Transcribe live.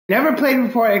Never played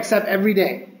before except every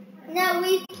day. No,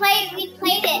 we played it.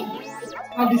 It's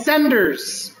called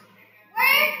Descenders.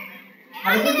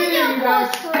 I'm gonna do a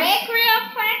trick real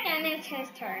quick, and it's his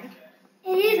turn. It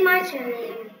is my turn.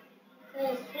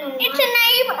 It's a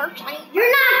neighbor.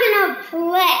 You're not gonna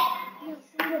play.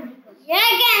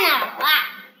 You're gonna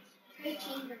laugh.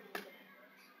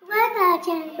 What's a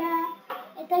chamber?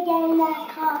 It's a game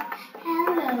that's called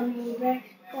Hello Neighbor.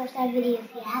 Of course, that video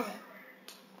if you have it.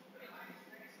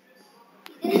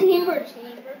 It's a neighbor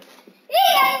chamber. It's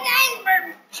a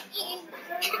neighbor chamber.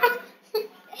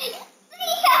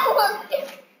 See how long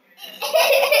it's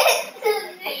a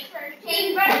neighbor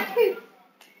chamber.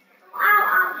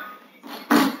 Wow.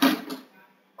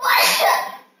 What's up?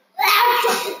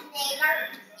 Neighbor.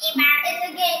 It's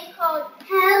a game called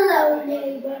Hello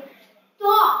Neighbor.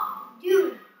 Stop,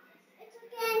 dude. It's a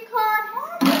game called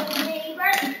Hello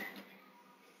Neighbor.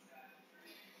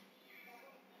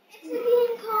 It's a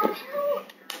game called Hello.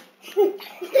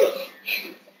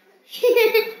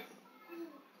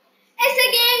 It's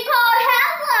a game called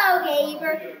Hello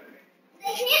Neighbor.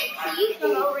 They can't see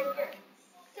from over here.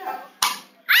 So.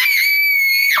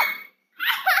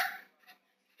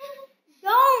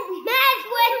 Don't mess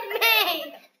with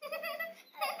me.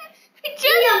 Just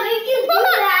you can do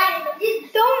that.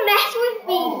 Just don't mess with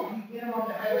me. I want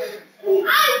to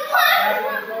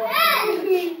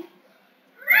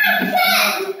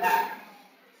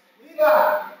Levi!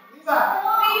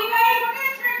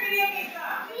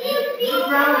 You're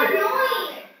grounded. You're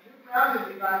grounded,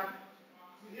 Levi.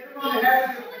 You hit him on the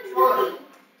head with the controller.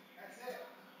 That's it.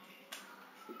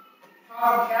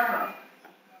 Caught on camera.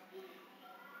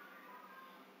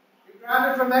 You're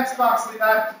grounded from Xbox,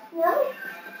 Levi. No.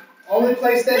 Only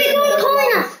PlayStation. Wait, someone's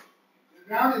calling us. You're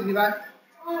grounded, Levi.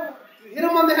 You hit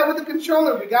him on the head with the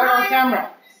controller. We got it on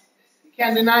camera. You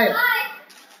can't deny it.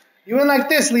 You went like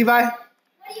this, Levi.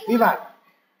 Levi.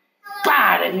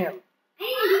 Bad at him. I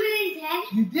didn't do it in his head.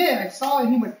 You did. I saw it.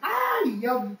 He went, ah! He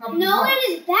yelled at the top of his No, lungs. it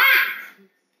is back.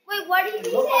 Wait, what did It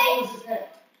he looked like it say? was his head.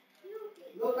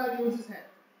 It looked like it was his head.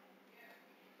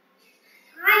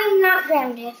 I'm not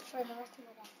grounded for the rest of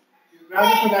my day. You're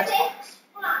grounded from Xbox.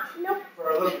 Nope. For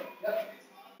a little bit. Yep.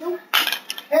 Nope.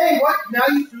 Hey, what? Now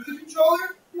you threw the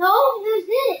controller? No, this is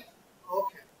it.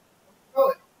 Okay. Throw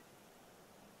it.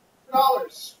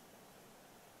 $2.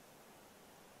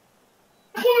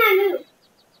 How can I move?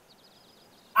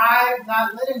 I'm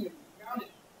not letting you. You're grounded.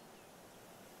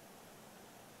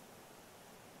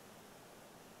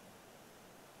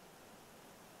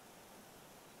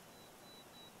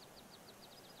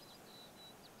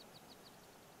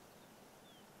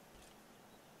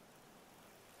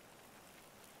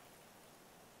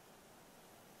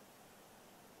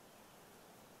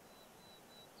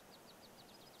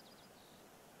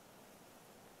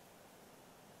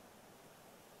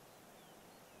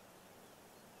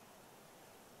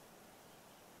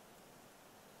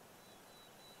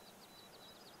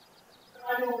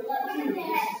 I know what that means.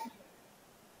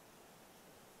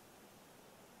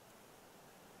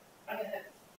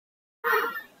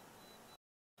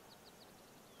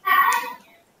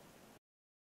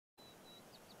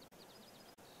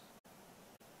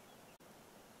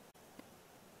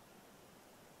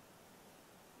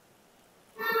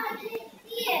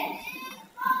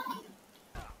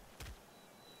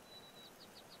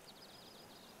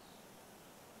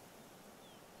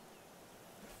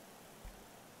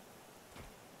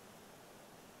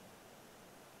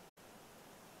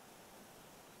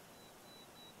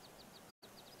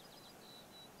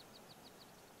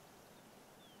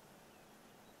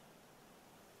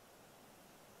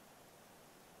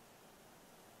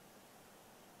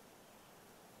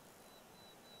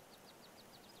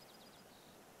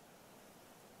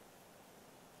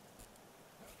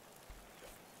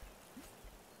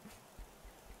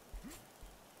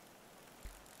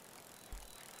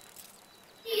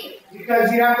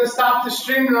 Because you have to stop the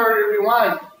stream in order to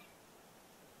rewind.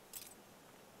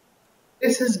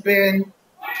 This has been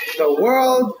the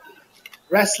World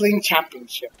Wrestling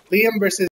Championship. Liam versus